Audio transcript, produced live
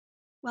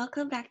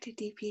Welcome back to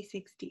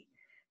DP60.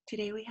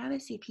 Today we have a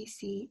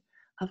CPC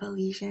of a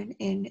lesion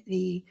in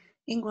the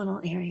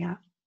inguinal area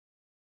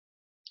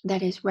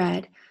that is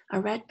red, a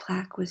red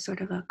plaque with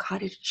sort of a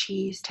cottage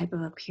cheese type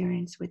of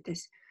appearance with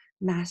this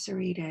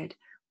macerated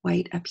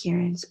white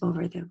appearance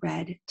over the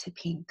red to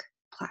pink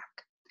plaque.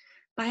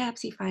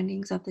 Biopsy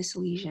findings of this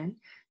lesion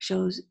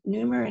shows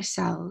numerous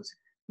cells,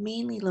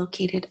 mainly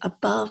located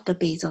above the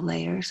basal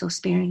layer, so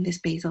sparing this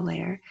basal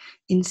layer,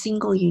 in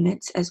single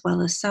units as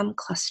well as some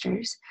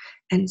clusters,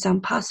 and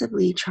some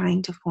possibly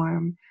trying to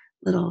form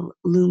little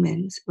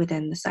lumens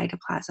within the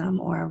cytoplasm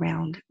or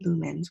around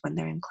lumens when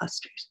they're in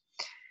clusters.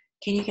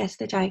 Can you guess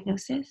the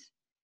diagnosis?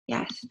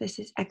 Yes, this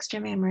is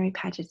extramammary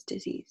Paget's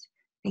disease.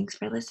 Thanks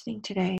for listening today.